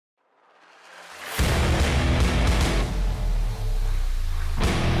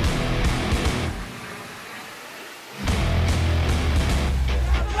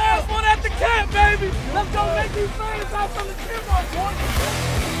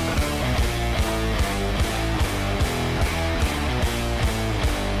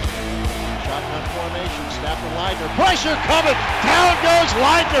Leidner, pressure coming, down goes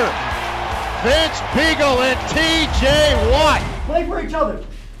Leidner. Vince Biegel and T.J. Watt. Play for each other.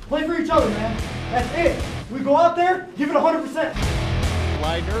 Play for each other, man. That's it. We go out there, give it 100%.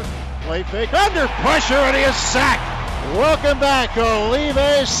 Leidner, play fake, under pressure, and he is sacked. Welcome back,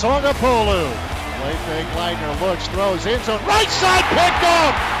 Olive Songapoulou. Play fake, Leidner looks, throws, end zone, right side picked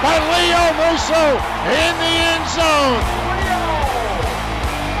off by Leo Musso in the end zone.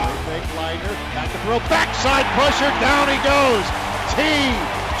 Play fake, Leidner, back to throw, backside pressure, down he goes.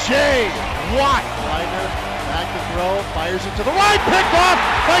 T.J. Watt. Leidner, back to throw, fires it to the right, picked off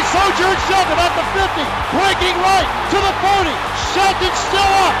by Sojourn Shelton at the 50, breaking right to the 40. Shelton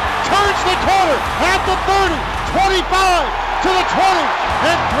still up, turns the corner at the 30, 25 to the 20,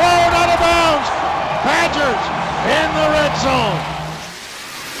 and thrown out of bounds. Badgers in the red zone.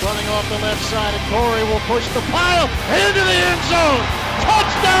 Running off the left side, and Corey will push the pile into the end zone.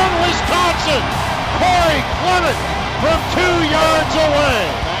 Touchdown, Wisconsin. Corey Clement from 2 yards away.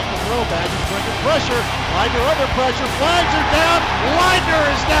 Back to throw, Badgers bringing pressure. Leidner under pressure, flags are down. Leidner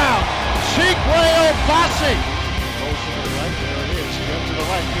is down. Chikwe Obasi. Motion to the right, there it is. Jump to the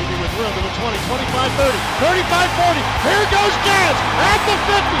right, Peavy with room to the 20, 25, 30, 35, 40. Here goes Gaz at the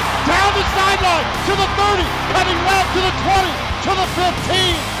 50, down the sideline to the 30, cutting left to the 20, to the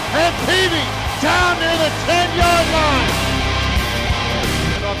 15, and Peavy down near the 10-yard line.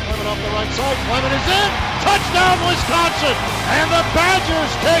 Clement off the right side, Clement is in, touchdown Wisconsin, and the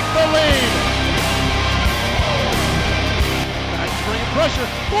Badgers take the lead. Badgers bringing pressure,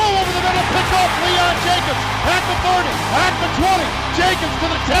 throw over the middle, pick off Leon Jacobs at the 30, at the 20, Jacobs to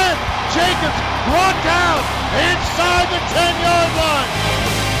the 10, Jacobs brought down inside the 10-yard line.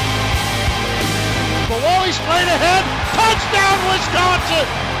 Bawale straight ahead, touchdown Wisconsin,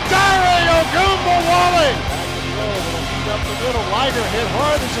 Dare Ogunbowale. Up the middle, Leidner hit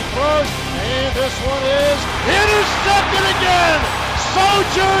hard as he throws, and this one is intercepted again.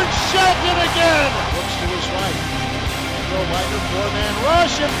 Sojourn Shelton again. Looks to his right. Leidner, four-man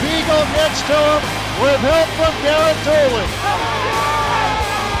rush, and Biegel gets to him with help from Garrett Dolan.